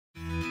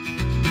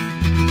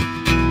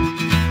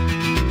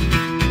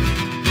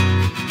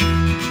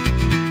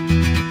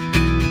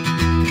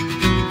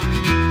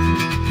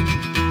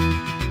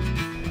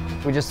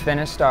just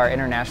finished our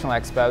International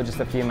Expo just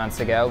a few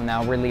months ago.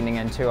 Now we're leading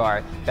into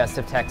our Best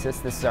of Texas.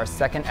 This is our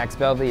second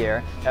Expo of the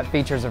year that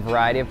features a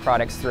variety of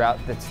products throughout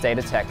the state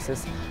of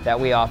Texas that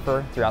we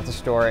offer throughout the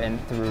store and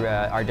through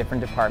our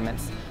different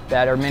departments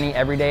that are many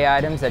everyday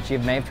items that you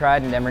may have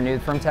tried and never knew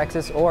from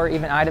Texas, or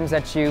even items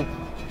that you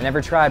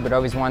never tried but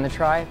always wanted to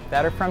try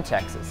that are from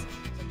Texas.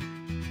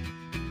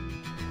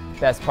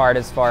 Best part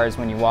as far as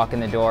when you walk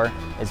in the door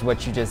is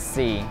what you just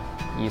see.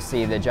 You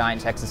see the giant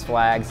Texas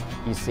flags,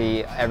 you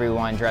see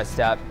everyone dressed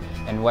up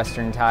in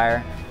Western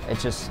attire. You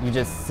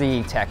just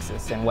see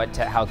Texas and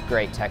how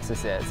great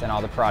Texas is and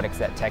all the products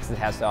that Texas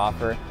has to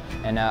offer,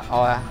 and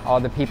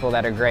all the people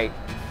that are great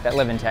that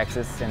live in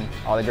Texas and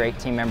all the great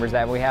team members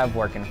that we have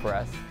working for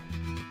us.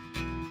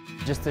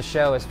 Just to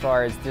show as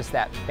far as just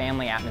that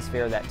family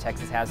atmosphere that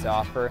Texas has to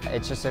offer,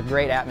 it's just a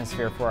great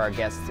atmosphere for our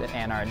guests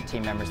and our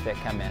team members that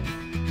come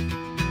in.